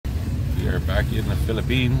are back in the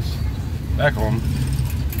Philippines, back home,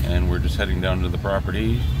 and we're just heading down to the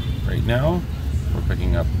property right now. We're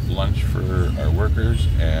picking up lunch for our workers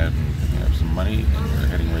and picking up some money, and we're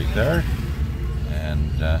heading right there.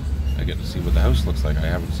 And I get to see what the house looks like. I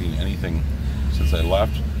haven't seen anything since I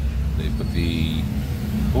left. They put the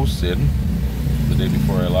posts in the day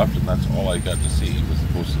before I left, and that's all I got to see was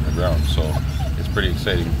the posts in the ground. So it's pretty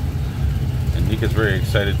exciting. And Nika's very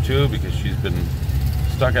excited too because she's been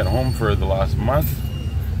stuck at home for the last month,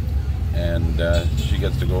 and she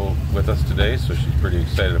gets to go with us today, so she's pretty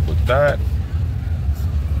excited about that.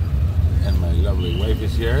 And my lovely wife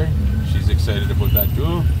is here. She's excited about that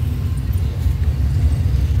too.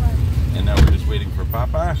 And now we're just waiting for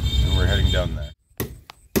Papa, and we're heading down there.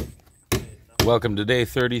 Welcome to day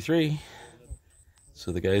 33.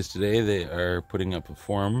 So the guys today, they are putting up a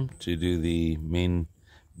form to do the main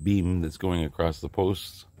beam that's going across the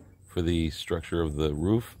posts for the structure of the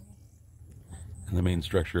roof and the main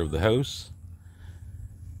structure of the house.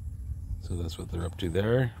 So that's what they're up to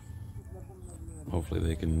there. Hopefully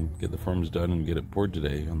they can get the forms done and get it poured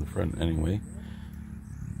today on the front anyway.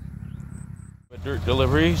 A dirt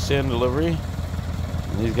delivery, sand delivery,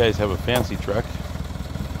 and these guys have a fancy truck.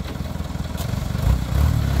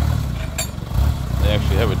 They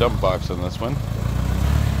actually have a dump box on this one.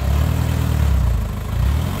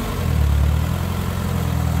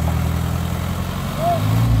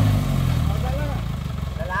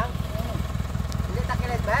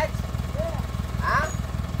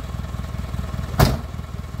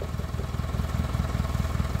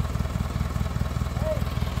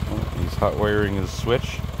 He's hot wiring his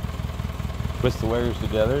switch. Twist the wires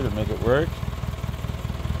together to make it work.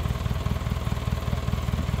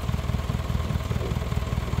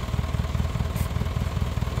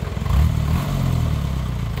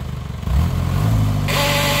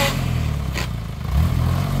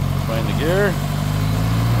 Find the gear.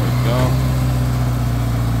 There we go.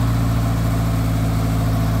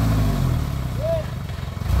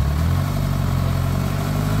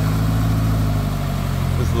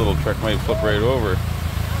 This little truck might flip right over.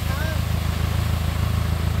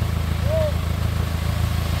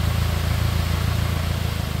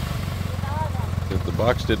 If the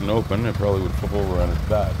box didn't open, it probably would flip over on its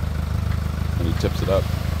back when he tips it up,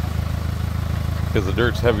 because the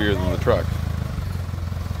dirt's heavier than the truck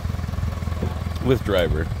with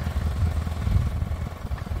driver.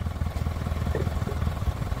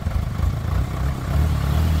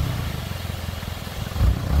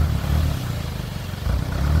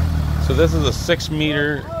 So this is a 6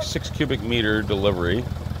 cubic meter delivery,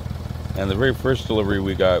 and the very first delivery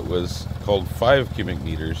we got was called 5 cubic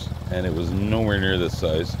meters, and it was nowhere near this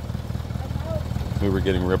size. We were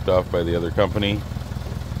getting ripped off by the other company.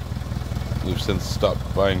 We've since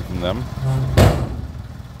stopped buying from them.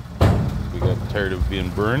 We got tired of being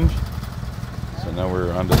burned, so now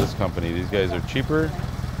we're onto this company. These guys are cheaper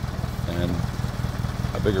and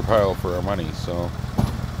a bigger pile for our money, so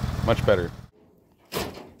much better.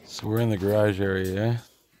 So we're in the garage area,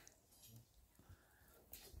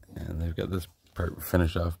 and they've got this part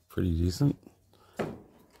finished off pretty decent.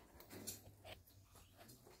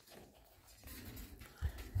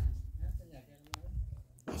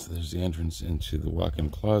 So there's the entrance into the walk-in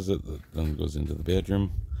closet that then goes into the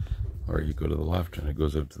bedroom, or you go to the left and it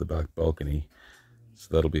goes out to the back balcony. So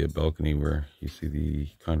that'll be a balcony where you see the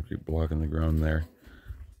concrete block in the ground there.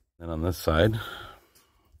 And on this side,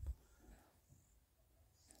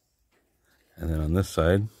 and then on this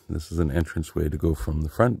side, this is an entranceway to go from the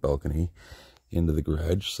front balcony into the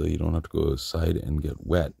garage, so you don't have to go outside and get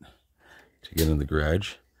wet to get in the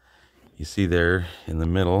garage. You see there in the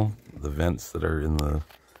middle, the vents that are in the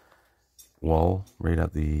wall, right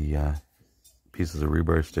at the pieces of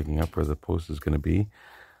rebar sticking up where the post is going to be.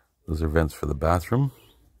 Those are vents for the bathroom.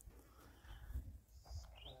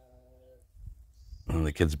 And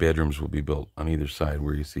the kids' bedrooms will be built on either side,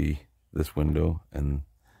 where you see this window and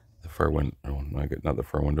the far window. Oh, not the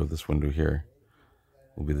far window, this window here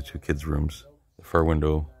will be the two kids' rooms. The far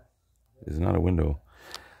window is not a window.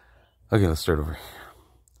 Okay, let's start over.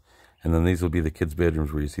 And then these will be the kids'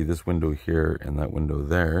 bedrooms, where you see this window here and that window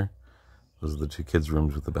there. Those are the two kids'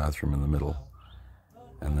 rooms with the bathroom in the middle.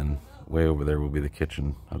 And then way over there will be the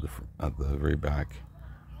kitchen at the very back.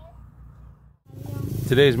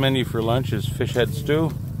 Today's menu for lunch is fish head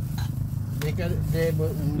stew.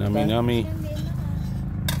 Nummy nummy.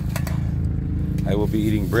 I will be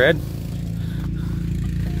eating bread.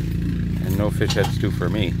 And no fish head stew for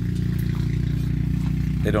me.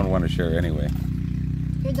 They don't want to share anyway.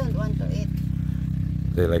 You don't want to eat.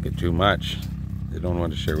 They like it too much. They don't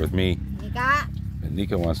want to share with me. Nika? And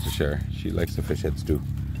Nika wants to share. She likes the fish head stew.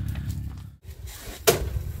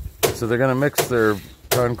 So they're gonna mix their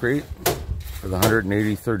concrete for the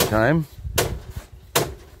 183rd time.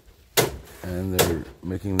 And they're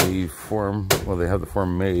making the form, well, they have the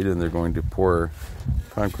form made, and they're going to pour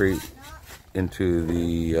concrete into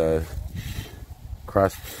the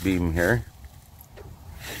cross beam here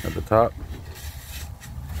at the top.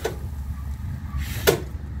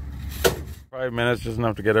 5 minutes, just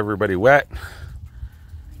enough to get everybody wet.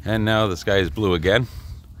 And now the sky is blue again.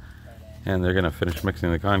 And they're gonna finish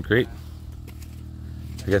mixing the concrete.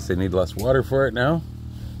 I guess they need less water for it now,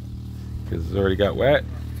 because it's already got wet.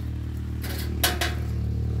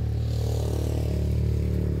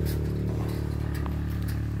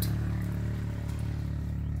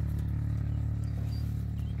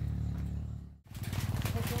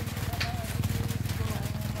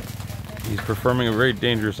 He's performing a very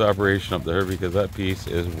dangerous operation up there because that piece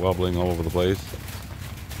is wobbling all over the place.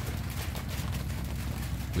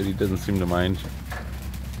 But he doesn't seem to mind.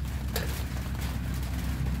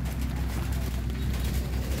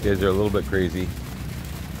 These guys are a little bit crazy.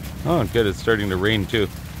 Oh, good, it's starting to rain too.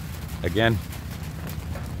 Again.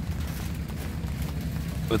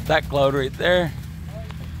 With that cloud right there.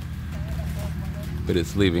 But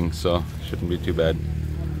it's leaving, so shouldn't be too bad.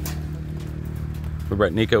 We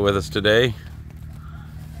brought Nika with us today.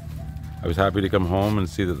 I was happy to come home and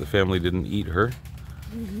see that the family didn't eat her.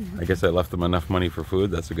 I guess I left them enough money for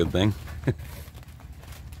food. That's a good thing.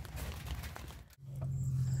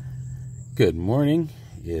 Good morning.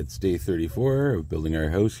 It's day 34 of building our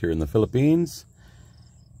house here in the Philippines.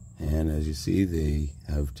 And as you see, they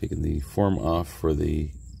have taken the form off for the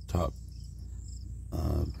top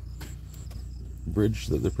bridge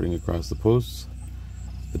that they're putting across the posts,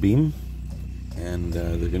 the beam. And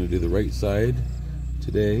they're going to do the right side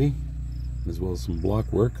today, as well as some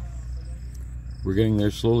block work. We're getting there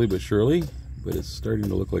slowly but surely, but it's starting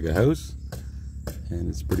to look like a house, and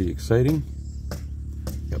it's pretty exciting.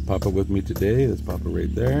 Got Papa with me today. That's Papa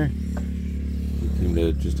right there. He came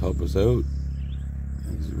to just help us out.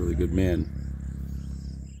 He's a really good man.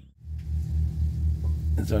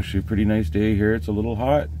 It's actually a pretty nice day here. It's a little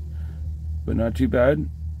hot, but not too bad.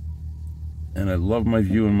 And I love my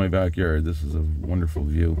view in my backyard. This is a wonderful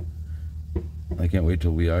view. I can't wait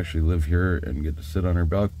till we actually live here and get to sit on our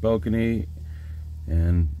balcony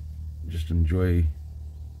and just enjoy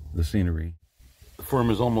the scenery. The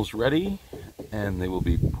form is almost ready, and they will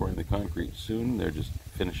be pouring the concrete soon. They're just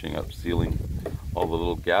finishing up sealing all the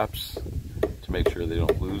little gaps to make sure they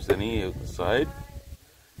don't lose any out the side.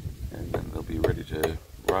 And then they'll be ready to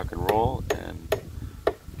rock and roll and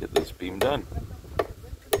get this beam done.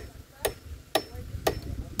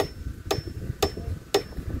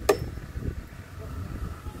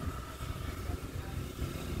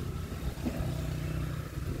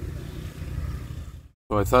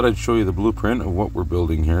 So I thought I'd show you the blueprint of what we're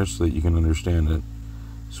building here so that you can understand it.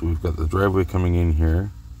 So we've got the driveway coming in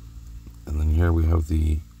here, and then here we have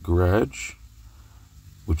the garage,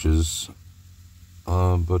 which is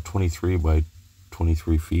about 23 by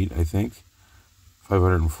 23 feet, I think.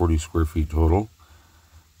 540 square feet total.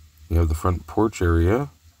 We have the front porch area,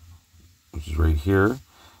 which is right here,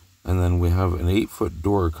 and then we have an 8-foot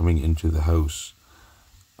door coming into the house.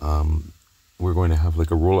 We're going to have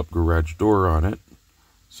like a roll-up garage door on it,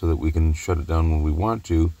 so that we can shut it down when we want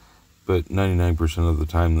to, but 99% of the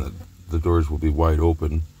time the doors will be wide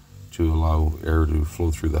open to allow air to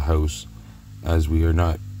flow through the house, as we are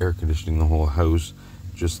not air conditioning the whole house,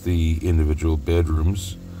 just the individual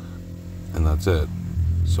bedrooms, and that's it.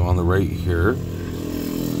 So on the right here,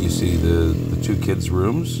 you see the 2 kids'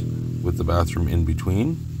 rooms with the bathroom in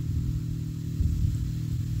between.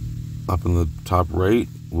 Up in the top right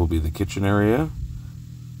will be the kitchen area,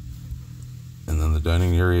 and then the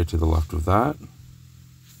dining area to the left of that.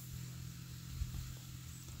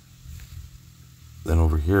 Then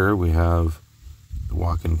over here we have the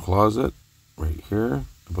walk-in closet right here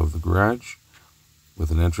above the garage,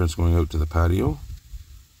 with an entrance going out to the patio.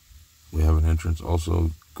 We have an entrance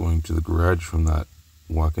also going to the garage from that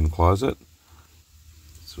walk-in closet.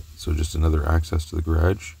 So just another access to the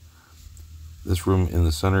garage. This room in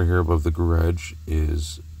the center here above the garage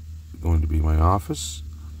is going to be my office.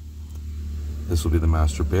 This will be the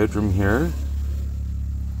master bedroom here,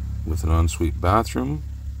 with an ensuite bathroom.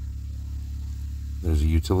 There's a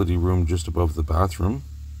utility room just above the bathroom.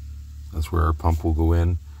 That's where our pump will go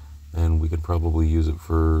in, and we could probably use it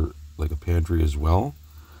for like a pantry as well.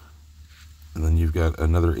 And then you've got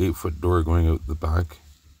another 8-foot door going out the back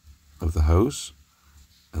of the house.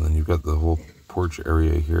 And then you've got the whole porch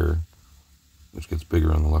area here, which gets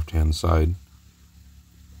bigger on the left-hand side.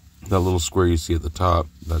 That little square you see at the top,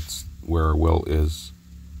 that's where our well is.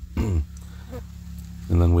 Then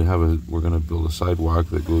And then we're going to build a sidewalk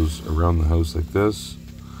that goes around the house like this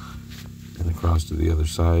and across to the other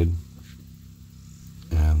side.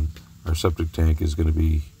 And our septic tank is going to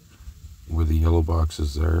be where the yellow box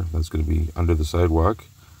is there. That's going to be under the sidewalk.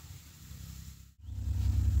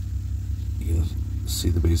 You can see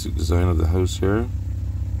the basic design of the house here.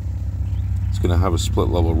 It's going to have a split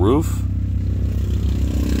level roof.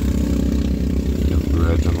 You got the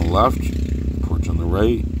garage on the left, porch on the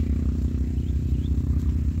right.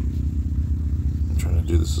 I'm trying to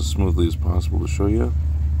do this as smoothly as possible to show you.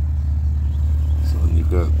 So then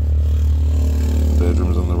you've got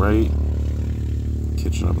bedrooms on the right,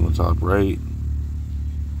 kitchen up on the top right,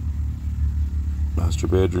 master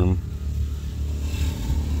bedroom.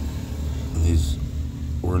 And these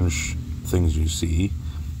orange things you see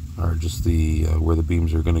are just the where the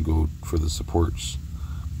beams are going to go for the supports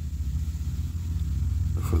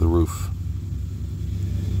for the roof.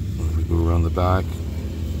 And if we go around the back,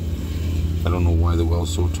 I don't know why the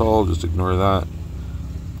well's so tall, just ignore that.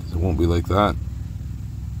 It won't be like that.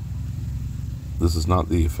 This is not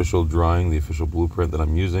the official drawing, the official blueprint that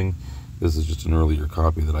I'm using. This is just an earlier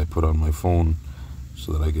copy that I put on my phone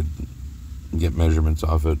so that I could get measurements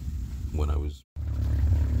off it when I was.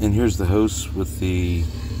 And here's the house with the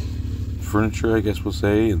furniture, I guess we'll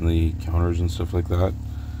say, and the counters and stuff like that.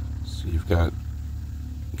 So you've got,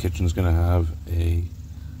 the kitchen's gonna have a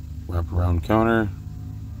wraparound counter.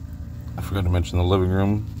 I forgot to mention the living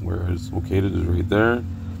room, where it's located is right there.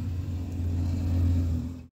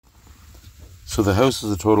 So the house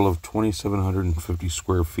is a total of 2,750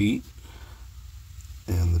 square feet,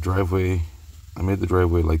 and the driveway, I made the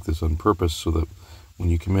driveway like this on purpose so that when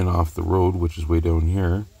you come in off the road, which is way down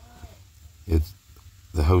here,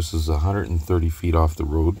 the house is 130 feet off the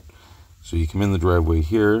road. So you come in the driveway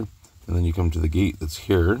here, and then you come to the gate that's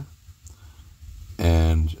here,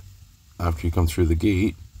 and after you come through the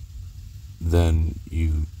gate, then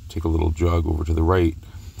you take a little jog over to the right.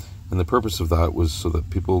 And the purpose of that was so that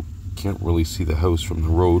people can't really see the house from the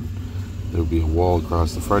road. There'll be a wall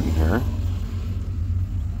across the front here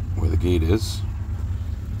where the gate is,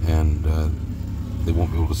 and they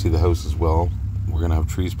won't be able to see the house as well. We're gonna have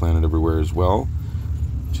trees planted everywhere as well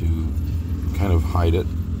to kind of hide it.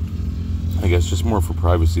 I guess just more for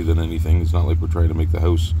privacy than anything. It's not like we're trying to make the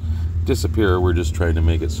house disappear. We're just trying to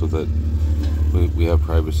make it so that we have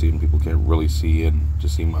privacy and people can't really see and to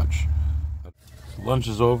see much. Lunch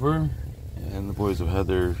is over, and the boys have had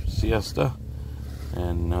their siesta,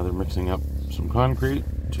 and now they're mixing up some concrete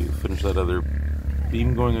to finish that other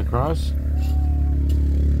beam going across. So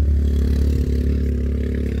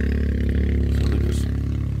they're just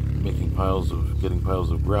getting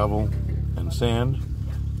piles of gravel and sand,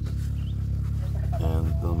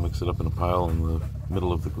 and they'll mix it up in a pile in the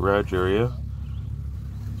middle of the garage area,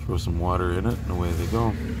 throw some water in it, and away they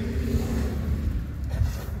go.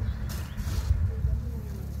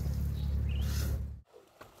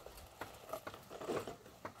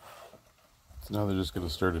 Now they're just going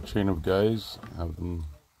to start a chain of guys, have them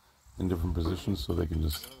in different positions so they can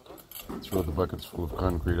just throw the buckets full of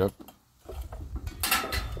concrete up.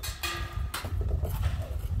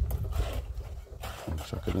 And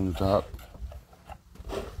chuck it in the top.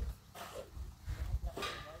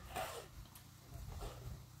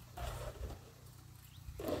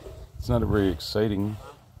 It's not a very exciting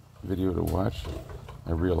video to watch,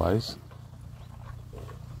 I realize.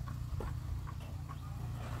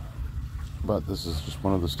 But this is just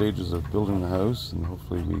one of the stages of building the house, and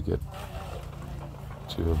hopefully we get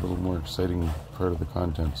to a little more exciting part of the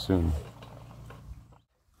content soon.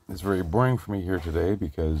 It's very boring for me here today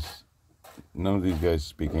because none of these guys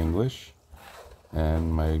speak English,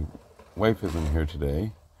 and my wife isn't here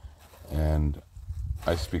today, and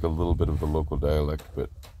I speak a little bit of the local dialect, but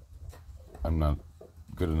I'm not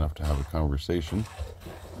good enough to have a conversation.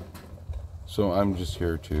 So I'm just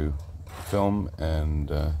here to film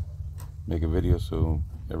and make a video so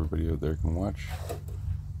everybody out there can watch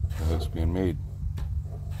the house being made.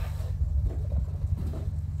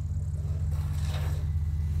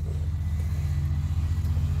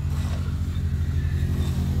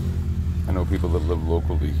 I know people that live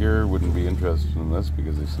locally here wouldn't be interested in this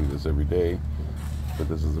because they see this every day, but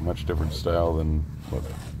this is a much different style than what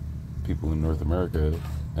people in North America,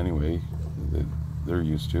 anyway, they're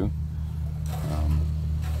used to.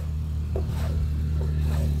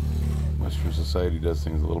 Western society does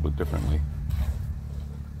things a little bit differently.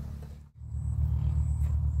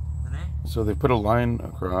 So they put a line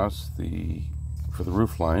across for the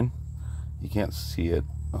roof line. You can't see it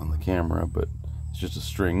on the camera, but it's just a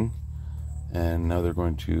string. And now they're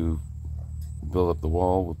going to build up the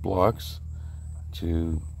wall with blocks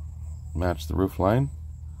to match the roof line.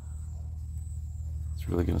 It's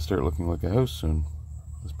really going to start looking like a house soon.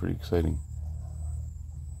 It's pretty exciting.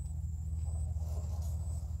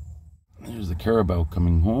 There's the carabao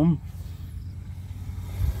coming home.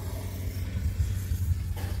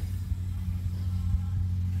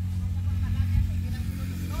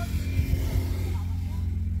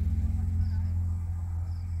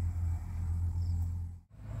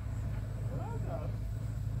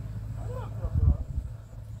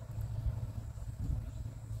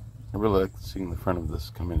 I really like seeing the front of this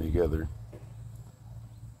coming together.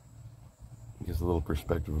 It gives a little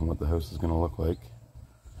perspective on what the house is going to look like.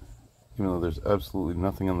 Even though there's absolutely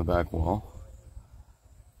nothing on the back wall,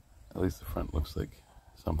 at least the front looks like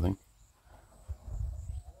something.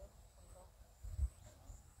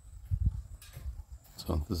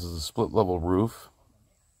 So this is a split level roof.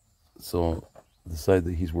 So the side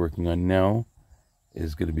that he's working on now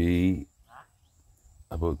is going to be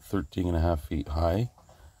about 13.5 feet high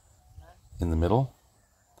in the middle,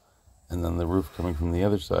 and then the roof coming from the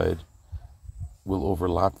other side will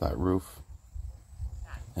overlap that roof,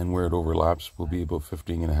 and where it overlaps will be about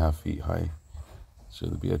 15.5 feet high. So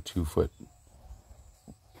there'll be a 2-foot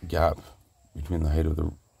gap between the height of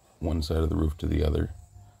the one side of the roof to the other.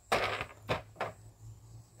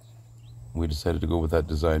 We decided to go with that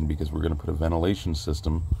design because we're going to put a ventilation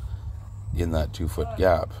system in that 2-foot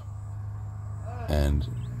gap, and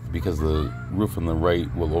because the roof on the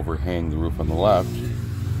right will overhang the roof on the left,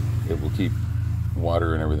 it will keep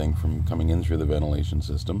water and everything from coming in through the ventilation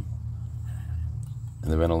system.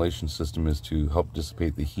 And the ventilation system is to help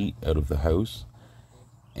dissipate the heat out of the house,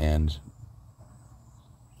 and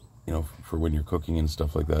you know, for when you're cooking and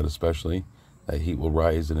stuff like that, especially, that heat will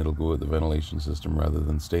rise and it'll go out the ventilation system rather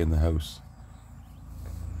than stay in the house.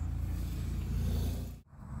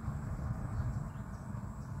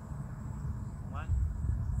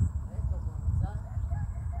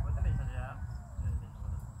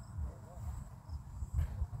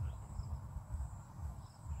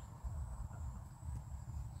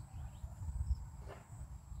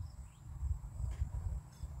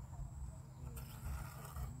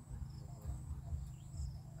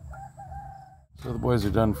 So the boys are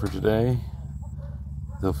done for today.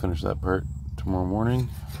 They'll finish that part tomorrow morning.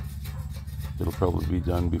 It'll probably be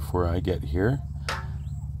done before I get here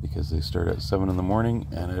because they start at 7 in the morning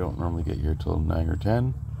and I don't normally get here till 9 or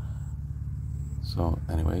 10. So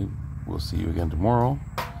anyway, we'll see you again tomorrow.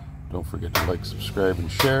 Don't forget to like, subscribe,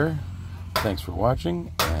 and share. Thanks for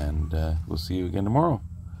watching, and we'll see you again tomorrow.